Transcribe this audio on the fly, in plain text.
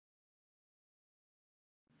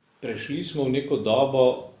prešli smo v neko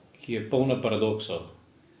dobo, ki je polna paradoksov,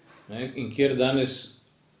 in kjer danes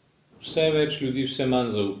vse več ljudi vse manj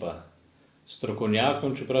zaupa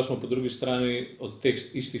strokovnjakom, čeprav smo po drugi strani od teh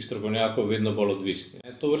istih strokovnjakov vedno bolj odvisni.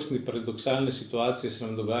 Tovrstne paradoksalne situacije se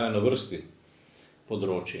nam dogajajo na vrsti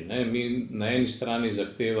področji. Mi na eni strani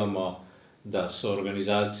zahtevamo, da so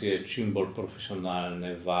organizacije čim bolj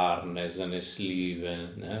profesionalne, varne, zanesljive,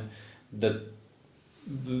 da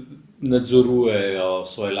nadzorujejo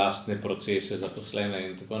svoje lastne procese, zaposlene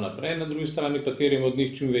in tako naprej. Na drugi strani pa terimo od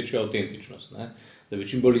njih čim večjo avtentičnost, da bi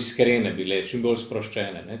čim bolj iskrene bile, čim bolj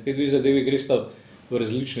sproščene. Te dve zadevi gresta v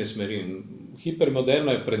različne smeri.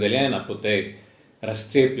 Hipermoderna je predeljena po tej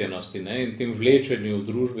razcepljenosti in tem vlečenju v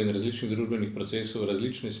družbi in različnih družbenih procesov v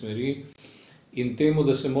različne smeri in temu,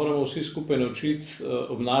 da se moramo vsi skupaj naučiti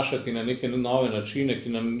obnašati na neke nove načine, ki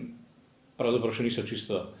nam pravzaprav še niso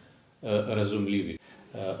čisto razumljivi.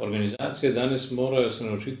 Organizacije danes morajo se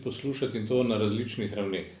naučiti poslušati in to na različnih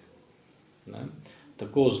ravneh.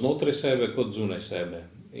 Tako znotraj sebe kot zunaj sebe.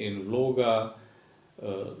 In vloga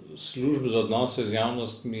služb za odnose z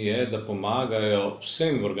javnostmi je, da pomagajo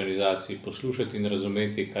vsem v organizaciji poslušati in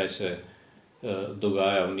razumeti, kaj se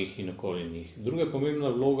dogaja v njih in okoli njih. Druga pomembna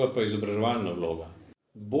vloga pa je izobraževalna vloga.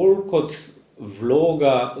 Bolj kot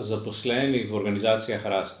vloga zaposlenih v organizacijah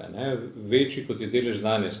raste. Večji kot je delež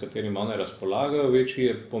znanja, s katerim one razpolagajo, večji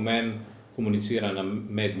je pomen komuniciranja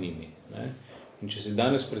med njimi. In če si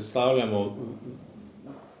danes predstavljamo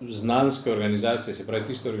znanske organizacije, se pravi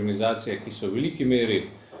tiste organizacije, ki so v veliki meri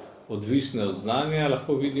odvisne od znanja,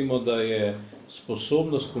 lahko vidimo, da je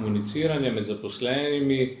sposobnost komuniciranja med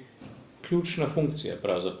zaposlenimi ključna funkcija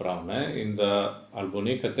pravzaprav, in da ali bo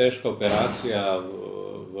neka težka operacija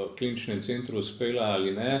v kliničnem centru uspela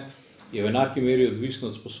ali ne, je v enaki meri odvisno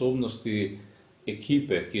od sposobnosti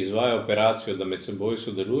ekipe, ki izvaja operacijo, da med seboj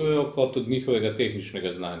sodelujejo, kot od njihovega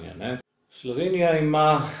tehničnega znanja. Slovenija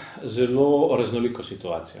ima zelo raznoliko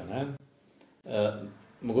situacijo.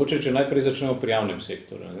 Mogoče, če najprej začnemo pri javnem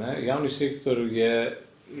sektorju. Javni sektor je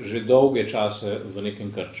že dolge čase v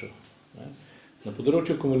nekem krču. Na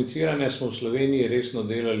področju komuniciranja smo v Sloveniji resno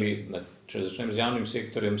delali, če začnem z javnim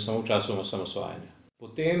sektorjem, samo v času osamosvajanja.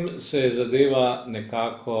 Potem se je zadeva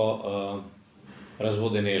nekako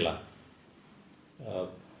razvodenela.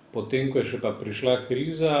 Potem, ko je še pa prišla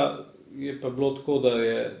kriza, je pa bilo tako, da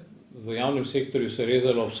je v javnem sektorju se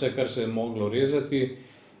rezalo vse, kar se je moglo rezati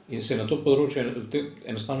in se na to področje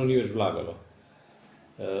enostavno ni več vlagalo.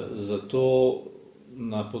 Zato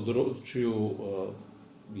na področju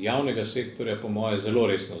javnega sektorja, po moje, zelo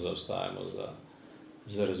resno zaostajamo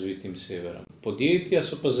za razvitim severom. Podjetja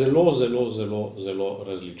so pa zelo, zelo, zelo, zelo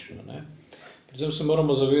različna. Predvsem se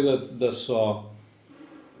moramo zavedati, da so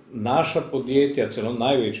naša podjetja, celo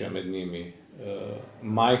največja med njimi,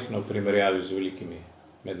 majhna v primerjavi z velikimi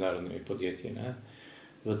mednarodnimi podjetji.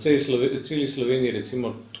 V celi Sloveniji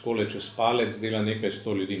recimo takole čez palec dela nekaj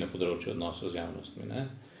 100 ljudi na področju odnosov z javnostmi.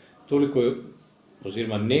 Toliko,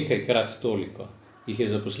 oziroma nekajkrat toliko, jih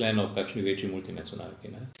je zaposleno v kakšni večji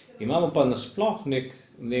multinacionalki. Imamo pa nasploh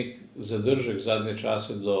nek zadržek zadnje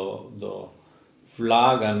čase do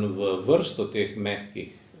vlaganj v vrsto teh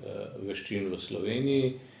mehkih veščin v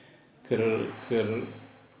Sloveniji, ker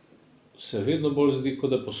se vedno bolj zdi,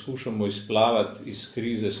 kot da poskušamo izplavati iz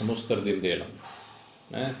krize samo s trdim delom.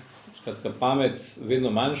 Skratka, pamet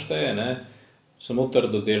vedno manj šteje, samo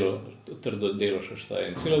trdo delo še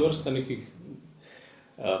šteje. In cela vrsta nekih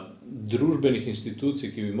družbenih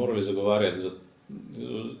institucij, ki bi morali zagovarjati,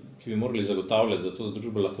 ki bi morali zagotavljati za to, da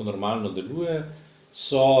družba lahko normalno deluje,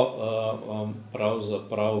 so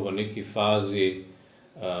pravzaprav v neki fazi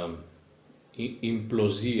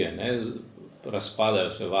implozije,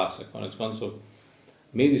 razpadajo se vase. Konec koncev,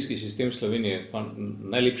 medijski sistem Slovenije je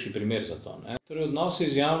najlepši primer za to. Torej,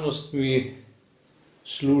 odnosi z javnostmi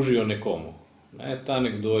služijo nekomu. Ta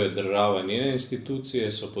nekdo je država in njene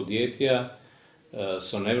institucije, so podjetja,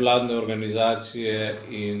 so nevladne organizacije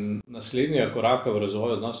in naslednjega koraka v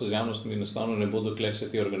razvoju odnosov z javnostmi enostavno ne bo, dokler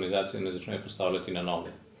se te organizacije ne začnejo postavljati na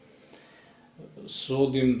noge.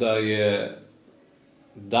 Sodim, da je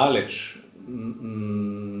daleč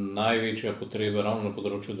največja potreba ravno na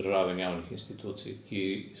področju države in javnih institucij,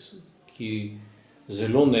 ki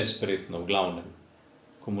zelo nespretno v glavnem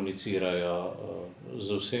komunicirajo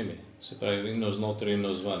z vsemi, se pravi in navznoter in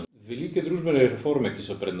navzven. Velike družbene reforme, ki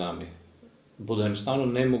so pred nami, bodo enostavno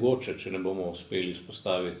nemogoče, če ne bomo uspeli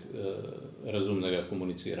vzpostaviti razumnega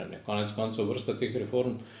komuniciranja. Konec koncev vrsta teh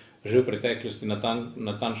reform že v preteklosti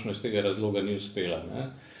natančno iz tega razloga ni uspela.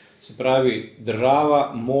 Se pravi,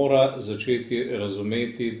 država mora začeti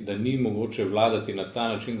razumeti, da ni mogoče vladati na ta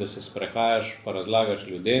način, da se sprehajaš pa razlagaš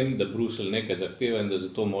ljudem, da Bruselj nekaj zahteva in da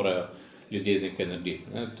zato morajo ljudje nekaj narediti.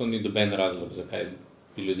 To ni noben razlog, zakaj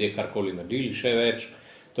bi ljudje karkoli naredili, še več.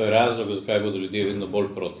 To je razlog, zakaj bodo ljudje vedno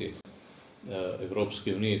bolj proti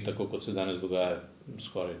Evropski uniji, tako kot se danes dogaja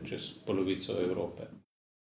skoraj čez polovico Evrope.